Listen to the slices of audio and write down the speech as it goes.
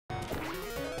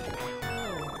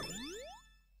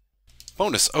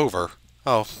Bonus over.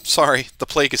 Oh, sorry. The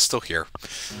plague is still here.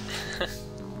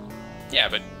 Yeah,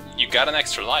 but you got an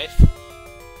extra life.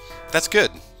 That's good.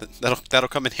 That'll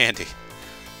come in handy.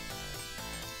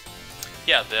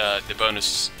 Yeah, the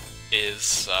bonus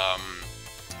is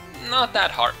not that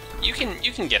hard. You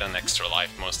can get an extra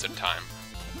life most of the time.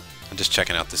 I'm just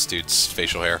checking out this dude's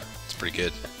facial hair. It's pretty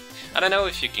good. I don't know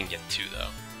if you can get 2 though.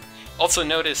 Also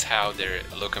notice how their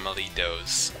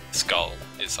Locomalito's skull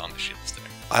is on the shields there.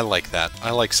 I like that.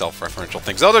 I like self-referential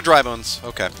things. Oh, they're dry bones.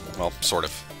 Okay, well, sort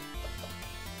of.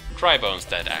 Dry bones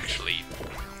that actually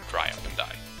dry up and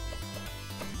die.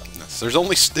 Yes, there's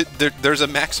only there's a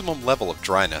maximum level of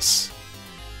dryness.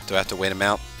 Do I have to wait them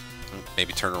out?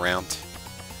 Maybe turn around?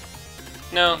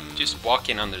 No, just walk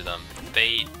in under them.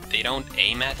 They don't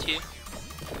aim at you.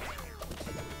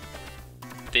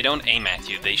 They don't aim at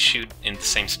you, they shoot in the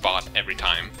same spot every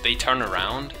time. They turn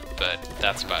around, but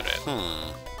that's about it.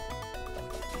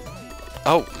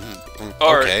 Oh,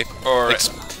 okay. Or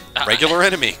regular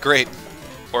enemy, great.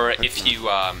 Or if you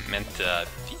meant the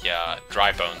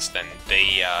dry bones, then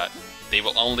they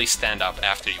will only stand up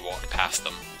after you walk past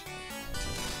them.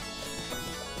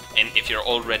 And if you're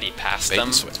already past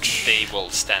them, they will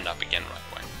stand up again right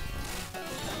away.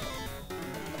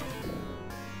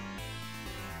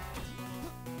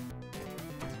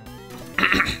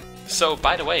 So,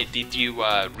 by the way, did you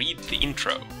read the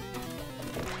intro?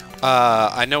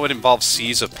 I know it involves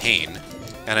Seas of Pain,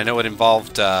 and I know it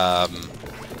involved, no,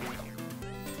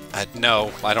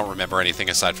 I don't remember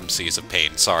anything aside from Seas of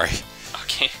Pain, sorry.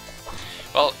 Okay.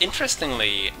 Well,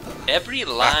 interestingly, every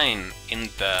line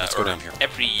in the... Let's go down here.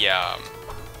 Every, I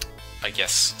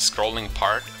guess, scrolling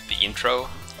part of the intro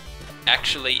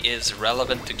actually is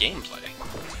relevant to gameplay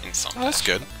in some fashion. That's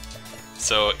good.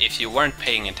 So, if you weren't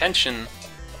paying attention,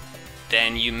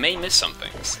 then you may miss some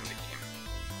things in the game.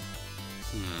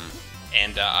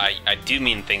 And I do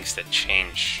mean things that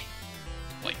change,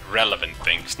 like relevant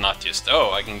things, not just,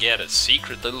 oh, I can get a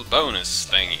secret little bonus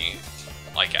thingy.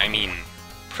 Like, I mean,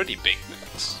 pretty big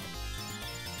things.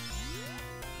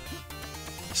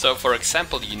 So, for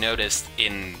example, you noticed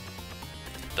in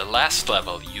the last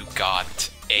level you got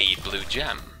a blue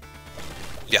gem.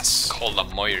 Yes. Called a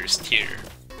Moir's Tear.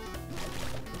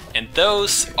 And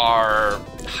those are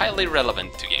highly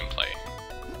relevant to gameplay.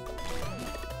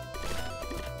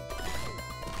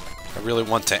 I really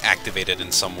want to activate it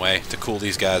in some way to cool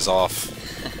these guys off.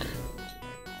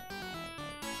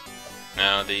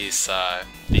 Now these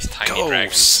tiny Go!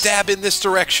 dragons. Stab in this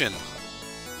direction!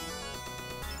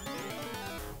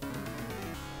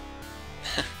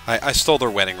 I stole their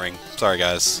wedding ring. Sorry,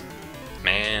 guys.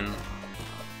 Man.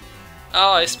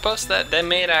 Oh, I suppose that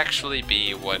may actually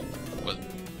be what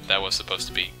that was supposed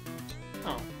to be.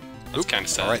 Oh, that's kind of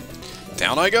sad. Alright,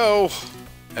 down I go!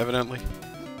 Evidently.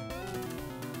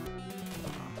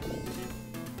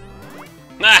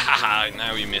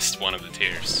 Now you missed one of the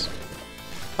tiers.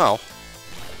 Oh.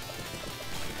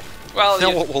 Well,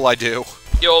 now what will I do?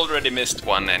 You already missed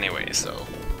one anyway, so...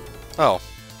 Oh.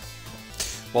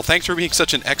 Well, thanks for being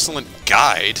such an excellent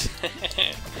guide.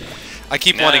 I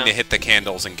keep wanting to hit the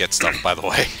candles and get stuff, by the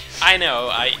way. I know,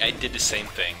 I did the same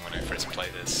thing when I first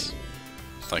played this.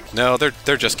 It's like, no,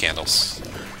 they're just candles.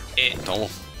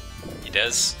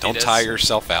 Don't tire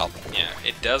yourself out. Yeah,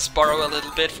 it does borrow a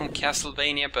little bit from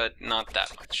Castlevania, but not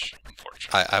that much,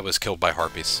 unfortunately. I was killed by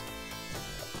harpies.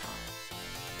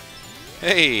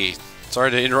 Hey,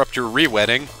 sorry to interrupt your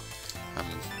re-wedding. I'm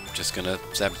just gonna...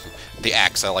 The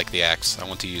axe, I like the axe. I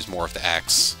want to use more of the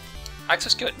axe. Axe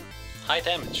is good. High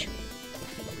damage.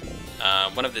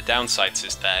 One of the downsides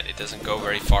is that it doesn't go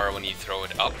very far when you throw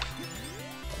it up.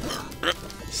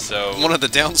 So... One of the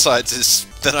downsides is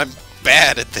that I'm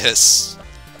bad at this.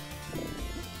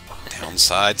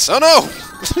 Downsides... Oh no!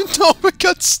 No, I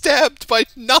got stabbed by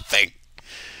nothing!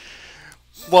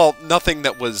 Well, nothing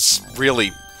that was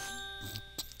really...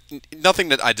 Nothing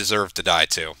that I deserved to die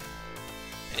to.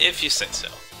 If you say so.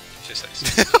 If you say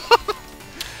so.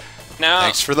 Now...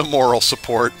 Thanks for the moral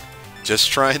support.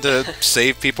 Just trying to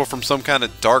save people from some kind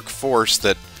of dark force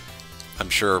that I'm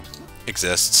sure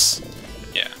exists.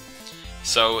 Yeah.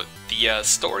 So, the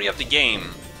story of the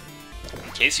game,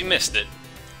 in case you missed it,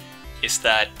 is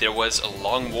that there was a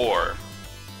long war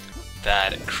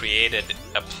that created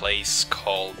a place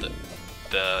called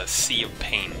the Sea of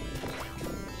Pain.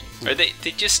 Or they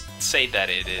just say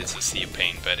that it is a Sea of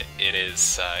Pain, but it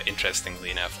is, interestingly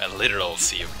enough, a literal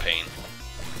Sea of Pain.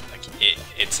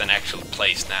 It's an actual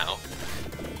place now.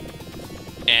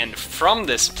 And from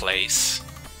this place...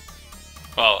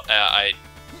 Well, I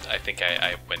think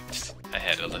I went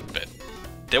ahead a little bit.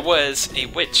 There was a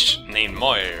witch named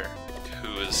Moir,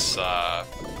 whose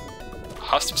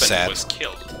husband Sad. was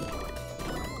killed.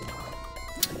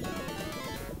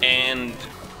 And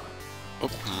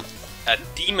a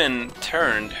demon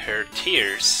turned her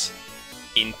tears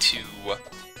into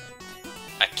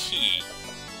a key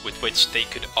with which they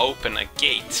could open a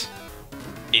gate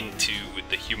into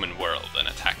the human world and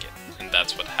attack it. And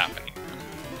that's what's happening.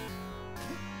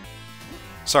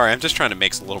 Sorry, I'm just trying to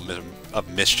make a little bit of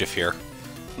mischief here.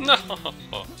 No.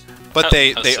 But How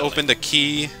they silly. opened a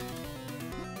key.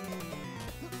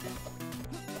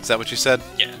 Is that what you said?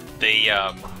 Yeah,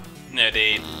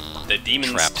 the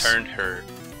demons Traps. turned her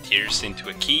tears into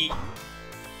a key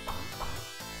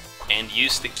and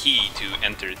used the key to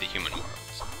enter the human world.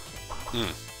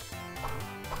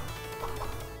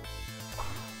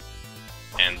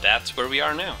 And that's where we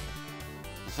are now.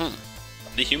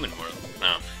 The human world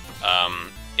now,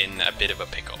 in a bit of a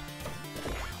pickle.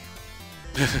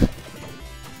 I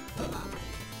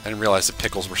didn't realize that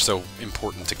pickles were so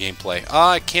important to gameplay.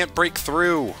 Ah, I can't break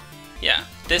through. Yeah,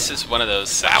 this is one of those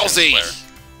sections Wowsy! where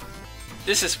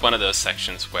this is one of those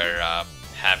sections where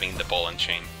having the ball and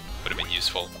chain would have been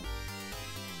useful.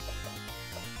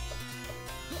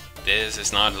 This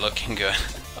is not looking good.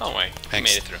 Oh wait, we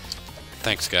Thanks. made it through.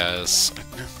 Thanks, guys.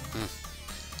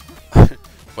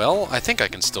 Well, I think I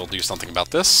can still do something about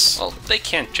this. Well, they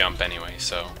can't jump anyway,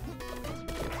 so...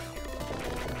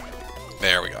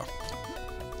 There we go.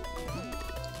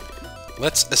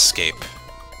 Let's escape.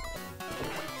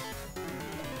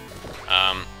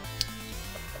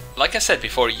 Like I said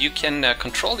before, you can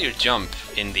control your jump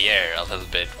in the air a little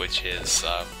bit, which is...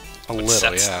 A what little,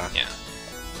 sets, yeah.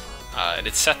 And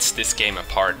it sets this game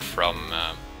apart from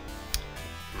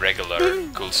regular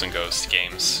Ghouls and Ghosts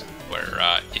games, where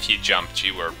if you jumped,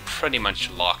 you were pretty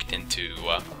much locked into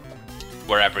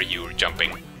wherever you were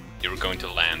jumping. You were going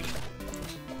to land.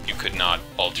 You could not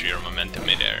alter your momentum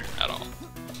midair at all.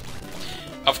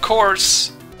 Of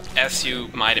course, as you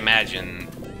might imagine,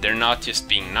 they're not just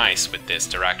being nice with this,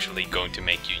 they're actually going to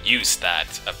make you use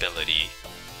that ability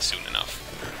soon enough.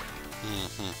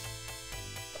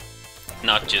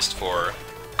 Not just for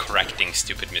correcting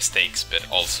stupid mistakes, but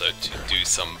also to do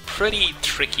some pretty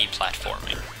tricky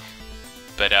platforming.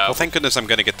 But Well, thank goodness I'm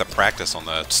going to get the practice on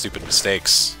the stupid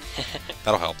mistakes.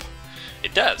 That'll help.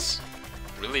 it does.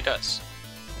 It really does.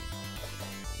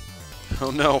 Oh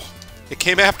no, it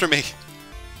came after me.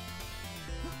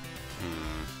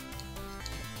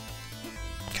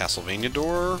 Castlevania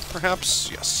door, perhaps?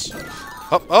 Yes.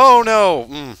 Oh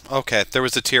no! Okay, there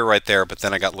was a tear right there, but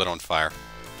then I got lit on fire.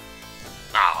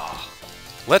 Ah,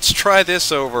 Let's try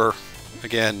this over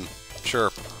again.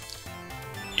 Sure.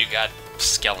 you got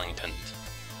skeletons.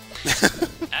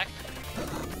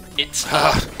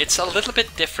 It's a little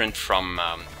bit different from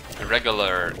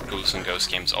regular Ghouls and Ghosts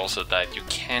games. Also, that you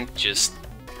can't just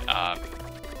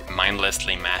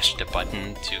mindlessly mash the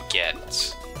button to get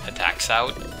attacks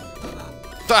out.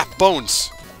 Ah, bones!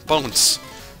 Bones!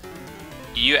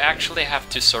 You actually have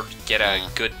to sort of get a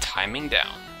good timing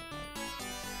down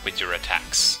with your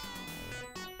attacks,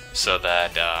 so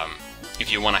that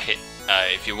if you want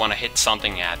to hit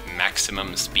something at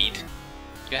maximum speed,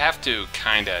 you have to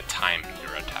kind of time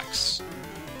your attacks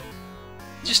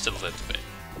just a little bit.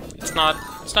 It's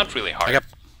not really hard.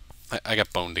 I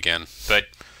got boned again. But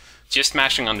just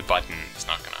mashing on the button is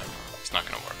not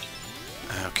gonna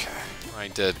work. Okay. I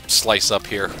did slice up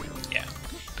here. Yeah,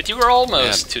 but you were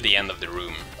almost to the end of the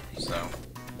room, so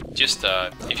just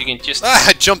if you can just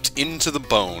I jumped into the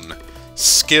bone.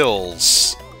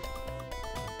 Skills.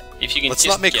 if you can Let's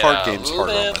just not make get hard a games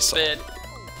harder on little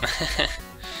myself. bit-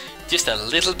 just a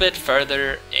little bit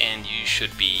further, and you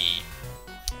should be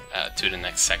to the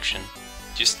next section.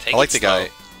 Just take I like it the slow.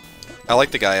 guy. I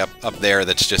like the guy up there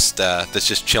that's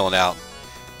just chilling out.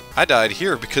 I died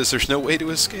here because there's no way to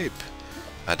escape.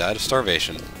 I died of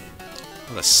starvation.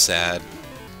 What a sad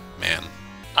man.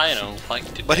 I don't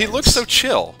like to But he dance. looks so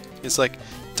chill. He's like,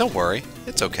 don't worry,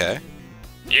 it's okay.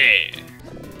 Yeah.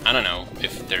 I don't know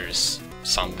if there's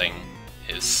something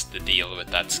is the deal with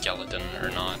that skeleton or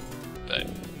not, but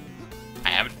I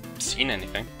haven't seen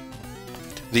anything.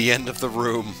 The end of the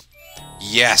room.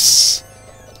 Yes!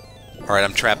 Alright,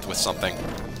 I'm trapped with something.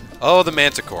 Oh, the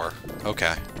manticore.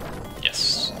 Okay.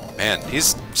 Yes. Man,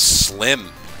 he's slim.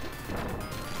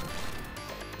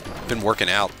 Been working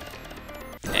out.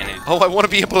 And it, Oh, I want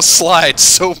to be able to slide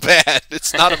so bad.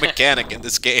 It's not a mechanic in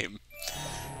this game.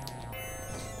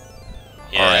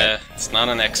 yeah, Alright. it's not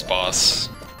an X-boss.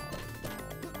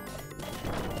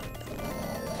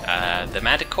 The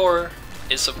Manticore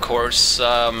is, of course,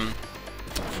 from...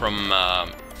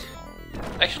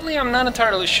 actually, I'm not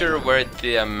entirely sure where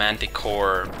the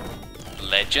Manticore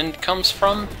legend comes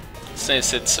from,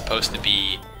 since it's supposed to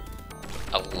be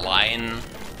a lion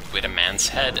with a man's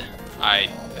head. I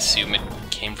assume it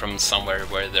came from somewhere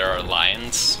where there are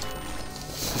lions.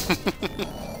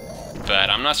 But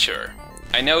I'm not sure.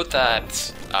 I know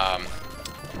that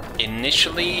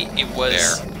initially it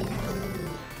was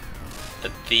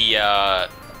the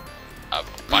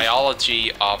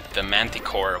biology of the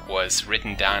manticore was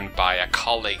written down by a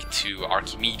colleague to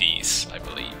Archimedes, I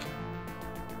believe.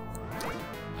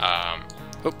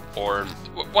 Or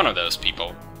one of those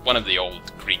people. One of the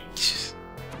old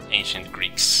ancient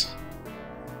Greeks.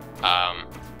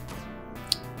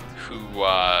 Who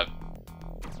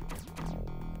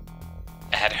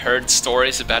had heard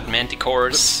stories about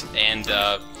manticores and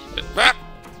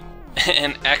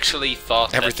and actually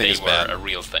thought Everything that they were a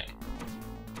real thing.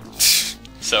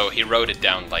 So he wrote it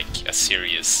down like a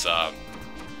serious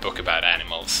book about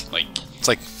animals. Like It's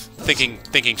like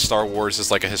thinking Star Wars is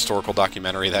like a historical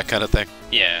documentary, that kind of thing.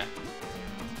 Yeah,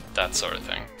 that sort of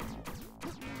thing.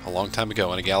 A long time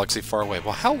ago in a galaxy far away.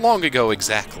 Well, how long ago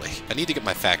exactly? I need to get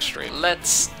my facts straight.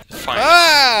 Let's find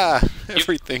out.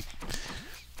 Everything.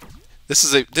 This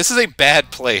is a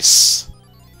bad place.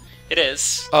 It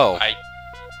is. Oh. I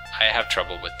have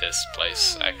trouble with this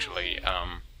place, actually.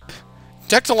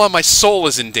 Dectilon, my soul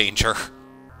is in danger.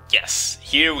 Yes,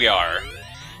 here we are.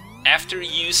 After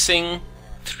using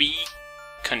 3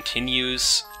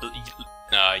 continues,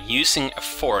 using a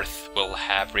 4th will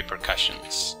have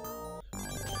repercussions.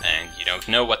 And you don't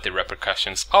know what the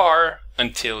repercussions are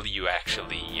until you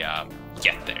actually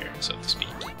get there, so to speak.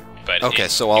 But okay,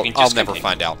 so I'll never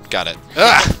find out. Got it.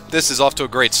 This is off to a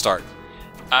great start.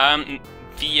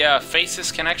 The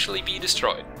faces can actually be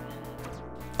destroyed.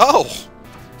 Oh!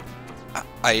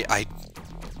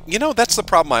 You know, that's the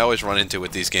problem I always run into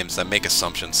with these games, that make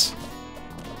assumptions.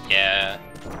 Yeah,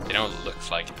 they don't look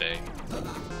like they...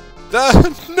 No,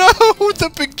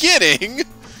 the beginning!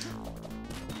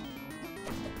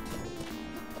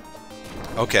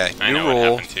 Okay, I new know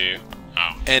rule. what happened to...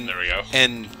 Oh, and, there we go.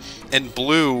 And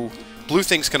blue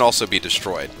things can also be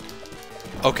destroyed.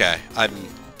 Okay,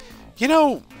 you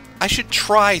know, I should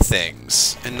try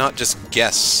things and not just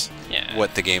guess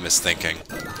what the game is thinking.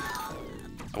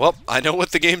 Well, I know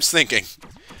what the game's thinking.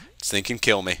 It's thinking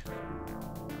kill me.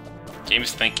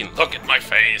 Game's thinking, look at my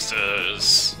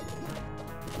faces.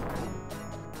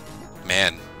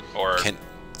 Man, or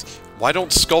why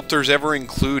don't sculptors ever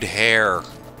include hair?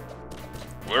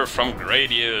 We're from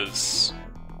Gradius.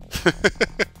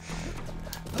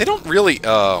 They don't really,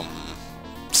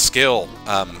 skill.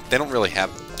 They don't really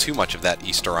have too much of that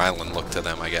Easter Island look to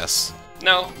them, I guess.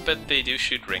 No, but they do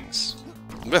shoot rings.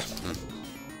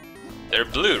 They're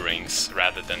blue rings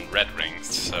rather than red rings,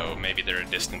 so maybe they're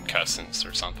distant cousins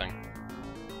or something.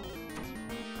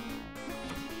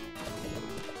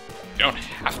 You don't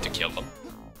have to kill them.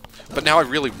 But now I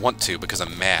really want to because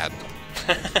I'm mad.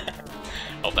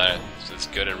 Well, that's as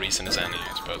good a reason as any,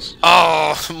 I suppose.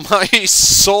 Oh, my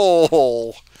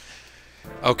soul!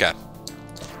 Okay.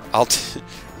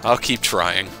 I'll keep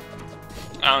trying.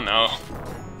 Oh no.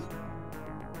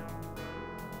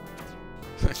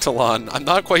 Talon, I'm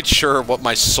not quite sure what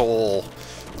my soul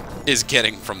is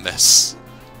getting from this.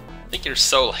 I think your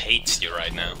soul hates you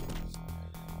right now.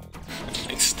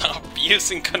 Like, stop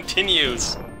using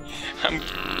continues. I'm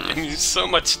in so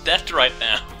much debt right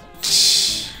now.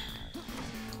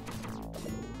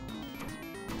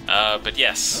 But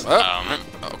yes.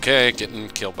 Okay, getting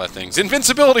killed by things.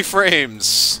 Invincibility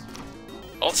frames!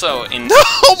 Also, in... No!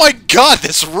 Oh my god,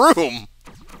 this room!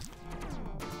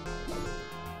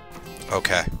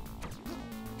 Okay.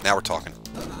 Now we're talking.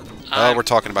 We're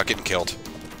talking about getting killed.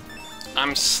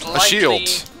 I'm slightly... A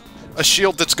shield! A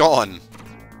shield that's gone!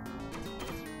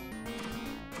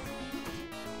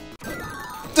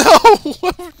 No!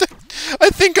 I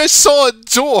think I saw a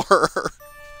door!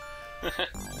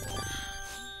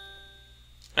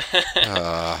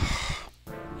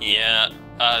 Yeah,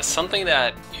 something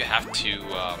that you have to,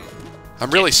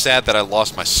 I'm really sad that I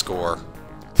lost my score.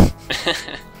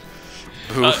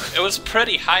 it was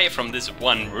pretty high from this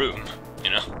one room,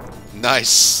 you know?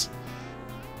 Nice.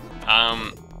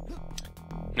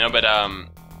 No, but,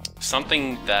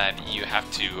 something that you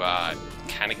have to,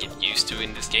 kind of get used to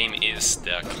in this game is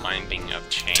the climbing of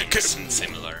chains and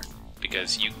similar.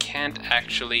 Because you can't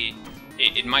actually...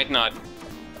 It might not...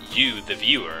 You, the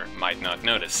viewer, might not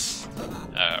notice,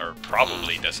 or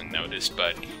probably doesn't notice,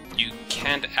 but you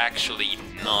can't actually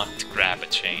not grab a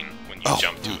chain when you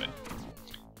jump to it.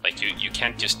 Like, you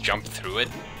can't just jump through it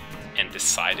and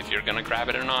decide if you're gonna grab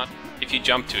it or not. If you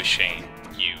jump to a chain,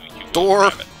 you will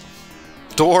grab it.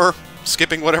 Door!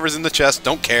 Skipping whatever's in the chest,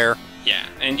 don't care. Yeah,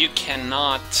 and you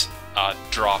cannot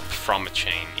drop from a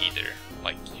chain either.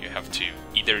 Like, you have to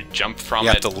either jump from you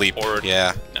it have to leap. or,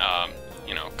 yeah.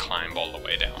 you know, climb all the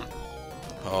way down.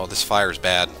 Oh, this fire's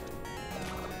bad.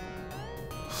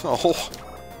 Oh.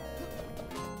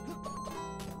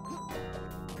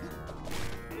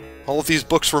 All of these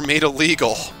books were made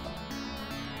illegal.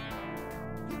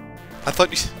 I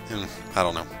thought you... I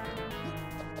don't know.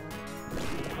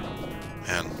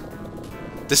 Man.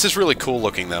 This is really cool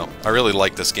looking, though. I really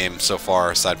like this game so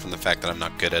far, aside from the fact that I'm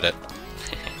not good at it.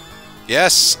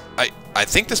 Yes! I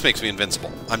think this makes me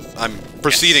invincible. I'm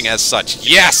proceeding as such.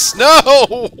 Yes!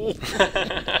 No!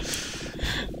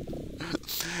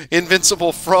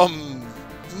 Invincible from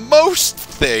most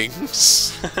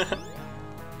things.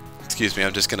 Excuse me,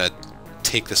 I'm just gonna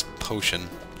take this potion.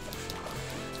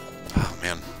 Oh,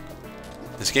 man.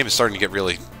 This game is starting to get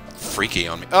really freaky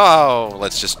on me. Oh,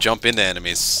 let's just jump into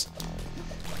enemies.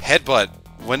 Headbutt.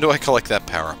 When do I collect that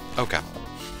power? Okay.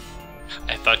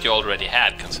 I thought you already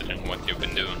had, considering what you've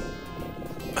been doing.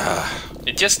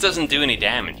 It just doesn't do any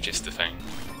damage, is the thing.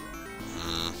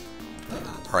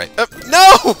 Alright.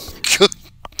 No!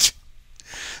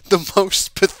 The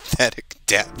most pathetic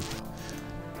death.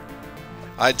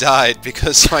 I died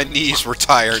because my knees were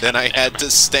tired and I had to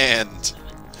stand.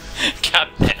 God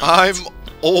damn it. I'm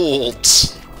old.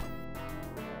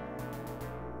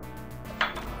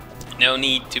 No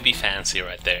need to be fancy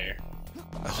right there.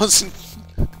 I wasn't...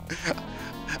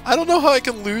 I don't know how I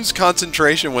can lose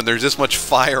concentration when there's this much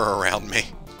fire around me.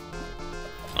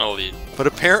 Well, but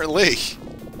apparently...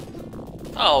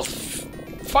 Well,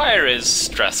 fire is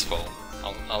stressful.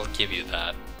 I'll give you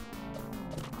that.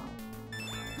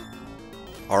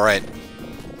 Alright.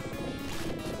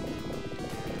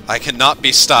 I cannot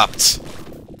be stopped.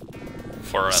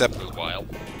 For a little while.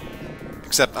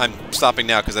 Except I'm stopping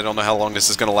now because I don't know how long this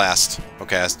is going to last.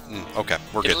 Okay, okay,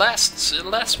 we're good. It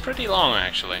lasts pretty long,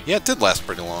 actually. Yeah, it did last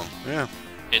pretty long. Yeah.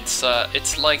 It's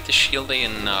like the shielding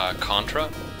in Contra.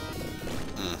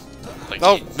 Like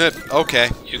okay.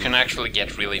 You can actually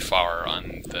get really far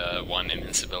on the one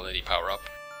invincibility power-up.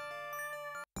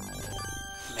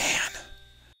 Man.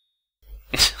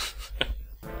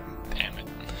 Damn it.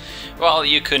 Well,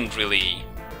 you couldn't really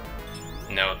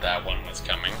know that one was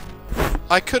coming.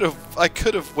 I could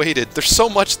have waited. There's so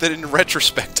much that in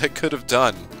retrospect I could have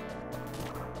done.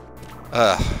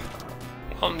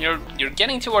 Well, you're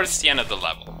getting towards the end of the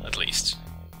level, at least.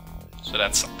 So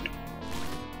that's something.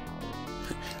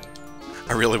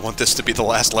 I really want this to be the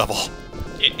last level.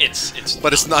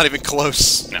 But it's not even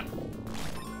close. No.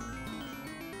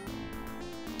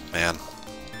 Man.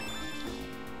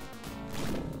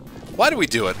 Why do we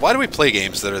do it? Why do we play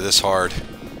games that are this hard?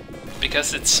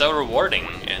 Because it's so rewarding,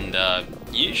 and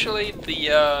usually the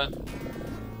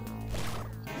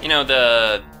you know,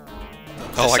 the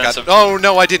oh, I got... Oh,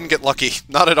 no, I didn't get lucky.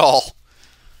 Not at all.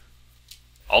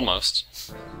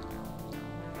 Almost.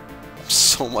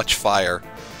 So much fire.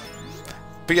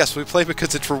 But yes, we play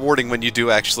because it's rewarding when you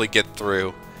do actually get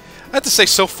through. I have to say,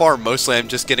 so far, mostly I'm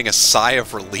just getting a sigh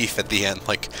of relief at the end.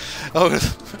 Like, oh,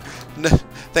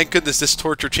 thank goodness this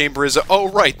torture chamber is... Oh,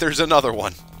 right, there's another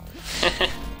one.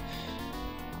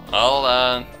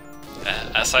 Well,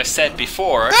 as I said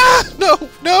before... Ah! No!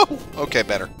 No! Okay,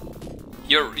 better.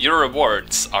 Your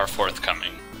rewards are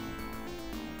forthcoming.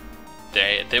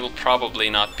 They will probably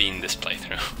not be in this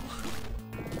playthrough.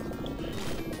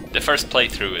 The first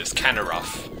playthrough is kind of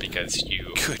rough, because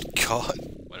you... Good God.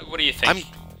 What do you think?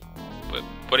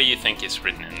 What do you think is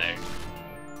written in there?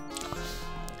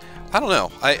 I don't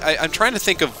know. I'm trying to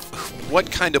think of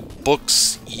what kind of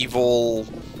books evil...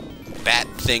 bat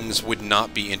things would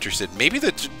not be interested. Maybe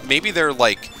they're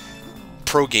like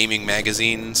pro gaming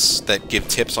magazines that give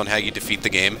tips on how you defeat the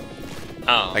game.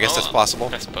 Oh, I guess that's possible.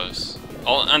 I suppose.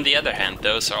 On the other hand,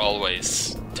 those are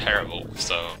always terrible.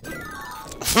 So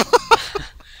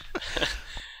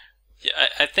yeah,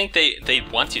 I think they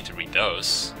want you to read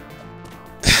those.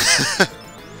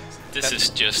 This is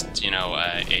just, you know,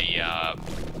 a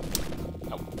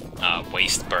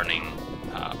waste burning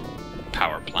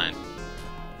power plant.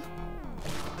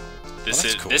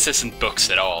 This isn't books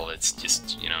at all. It's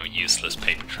just, you know, useless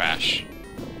paper trash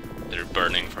that are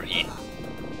burning for heat.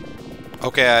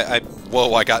 Okay,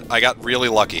 whoa, I got really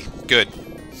lucky. Good.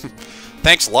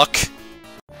 Thanks, luck.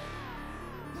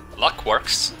 Luck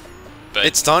works, but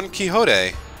it's Don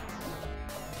Quixote.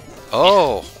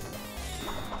 Oh.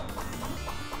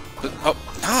 Oh,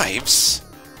 knives.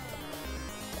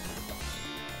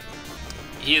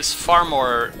 He is far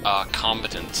more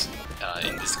competent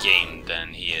in this game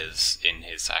than he is in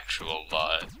his actual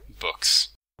books.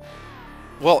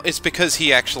 Well, it's because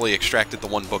he actually extracted the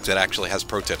one book that actually has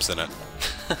pro tips in it.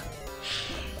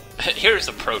 Here's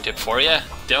a pro tip for you.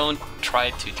 Don't try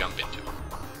to jump into him.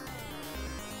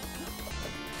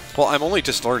 Well, I'm only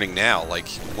just learning now, like,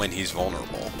 when he's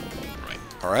vulnerable. Right.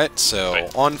 Alright, so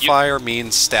Right. on fire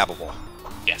means stabbable.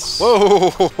 Yes. Whoa!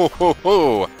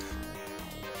 Whoa!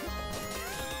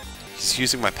 He's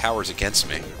using my powers against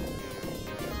me.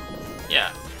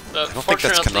 Yeah. don't think that's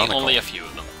Fortunately, canonical. only a few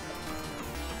of them.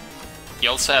 He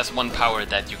also has one power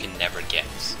that you can never get.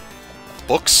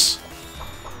 Books?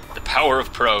 The power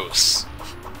of prose.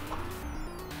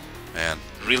 Man.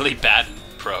 Really bad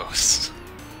prose.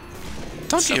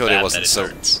 Don So Quixote bad wasn't that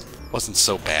it hurts. wasn't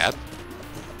so bad.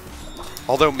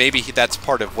 Although maybe that's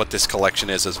part of what this collection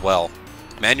is as well.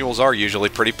 Manuals are usually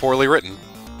pretty poorly written.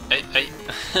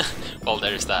 Well,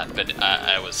 there's that, but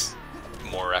I was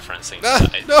more referencing.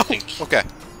 No! Think, Okay.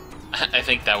 I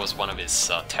think that was one of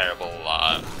his terrible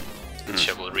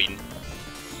chivalry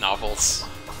novels.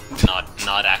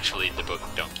 Not actually the book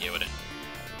Don Quixote.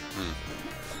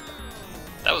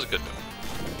 That was a good book.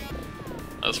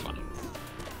 That was fun.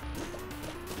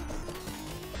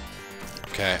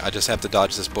 Okay, I just have to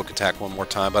dodge this book attack one more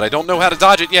time, but I don't know how to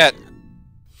dodge it yet!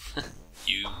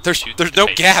 There's no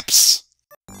gaps!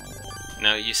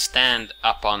 No, you stand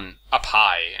up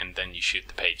high and then you shoot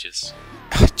the pages.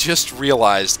 I just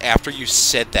realized after you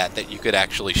said that you could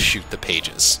actually shoot the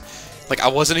pages. Like, I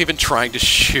wasn't even trying to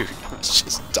shoot, I was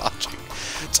just dodging.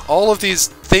 It's all of these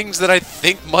things that I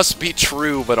think must be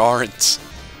true, but aren't.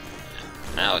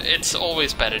 Now, it's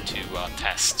always better to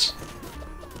test.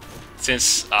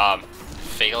 Since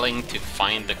failing to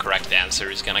find the correct answer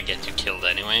is gonna get you killed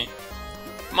anyway,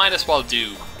 might as well do,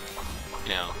 you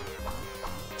know,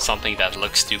 something that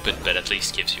looks stupid but at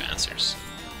least gives you answers.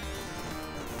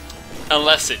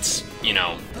 Unless it's, you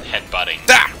know, headbutting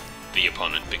the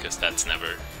opponent, because that's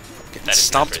never... Getting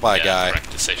stomped by a guy.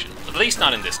 Correct decision. At least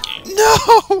not in this game.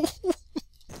 No!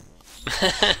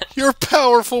 You're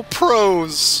powerful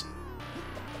prose!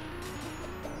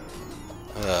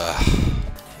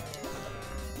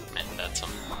 Man, that's some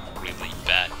really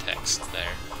bad text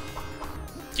there.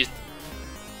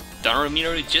 Don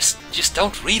Ramiro, just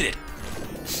don't read it.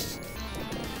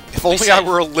 If only I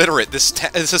were illiterate, this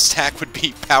attack would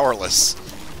be powerless.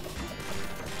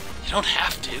 You don't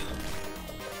have to.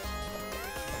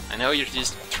 I know you're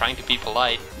just trying to be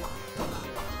polite.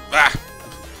 Ah!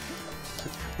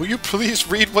 Will you please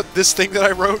read what this thing that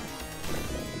I wrote?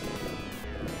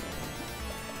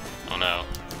 Oh no.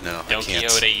 No, Don I can't.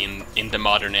 Quixote in the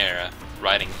modern era,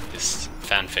 writing this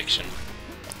fan fiction.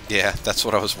 Yeah, that's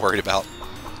what I was worried about.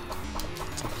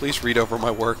 So please read over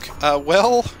my work.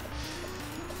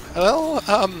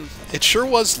 It sure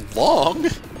was long.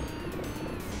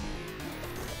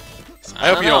 I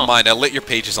hope you don't mind, I lit your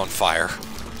pages on fire.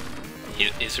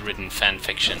 He's written fan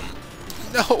fiction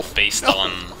No! based no.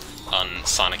 on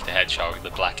Sonic the Hedgehog,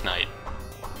 the Black Knight.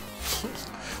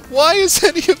 Why is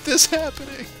any of this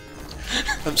happening?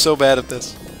 I'm so bad at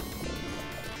this.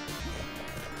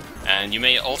 And you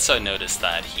may also notice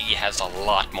that he has a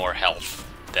lot more health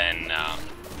than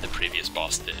the previous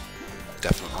boss did.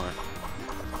 Definitely.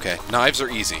 Okay, knives are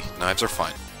easy. Knives are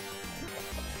fine.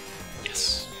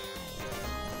 Yes.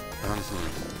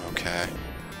 Okay.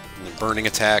 And the burning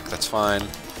attack, that's fine.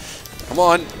 Come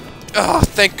on! Ah,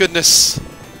 thank goodness!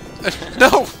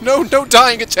 No! No! No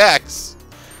dying attacks!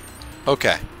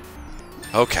 Okay.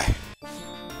 Okay.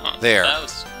 There. That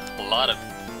was a lot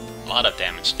of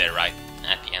damage there, right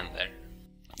at the end there.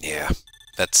 Yeah.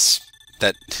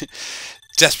 That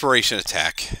desperation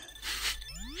attack.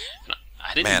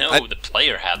 I didn't know the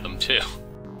player had them too.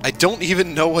 I don't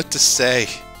even know what to say.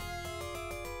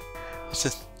 It's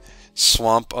a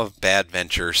swamp of bad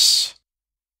ventures.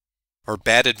 Or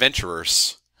bad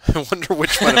adventurers. I wonder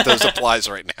which one of those applies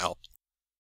right now.